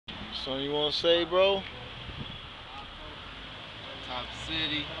Something you want to say, bro? Top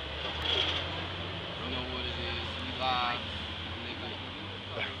City. You know what it is. We live.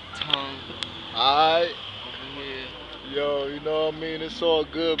 Nigga. Tongue. Alright. Over here. Yo, you know what I mean? It's all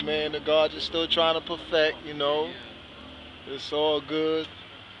good, man. The God is still trying to perfect, you know. It's all good.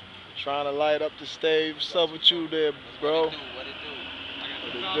 Trying to light up the stage. What's up with you there, bro? What it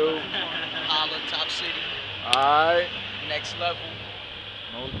do? What it do? Holla, Top City. Alright. Next level.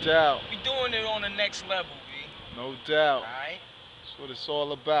 No doubt. We doing it on the next level, B. No doubt. Alright? That's what it's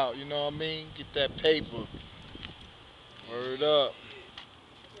all about, you know what I mean? Get that paper. Word up.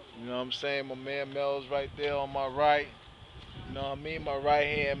 You know what I'm saying? My man Mel's right there on my right. You know what I mean? My right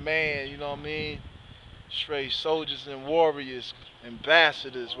hand man, you know what I mean? Straight soldiers and warriors,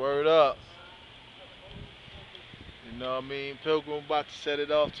 ambassadors, word up. You know what I mean? Pilgrim about to set it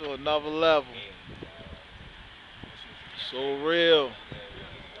off to another level. So real.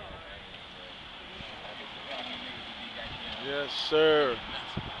 Yes, sir.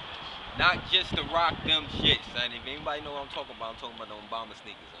 Not just to rock them shits, son. If anybody know what I'm talking about the Obama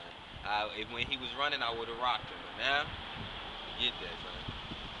sneakers, son. When he was running, I would have rocked him. But now, forget that,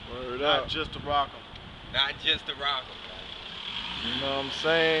 son. Word up. Not just to rock them. Not just to rock them, son. You know what I'm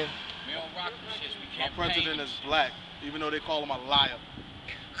saying? We don't rock them shits. We My can't president is black, even though they call him a liar.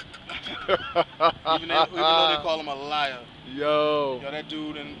 even Even though they call him a liar. Yo, That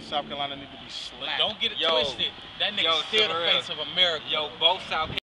dude in South Carolina need to be slapped. Don't get it Yo. twisted. That nigga's Yo, still the for real. face of America. Yo, both South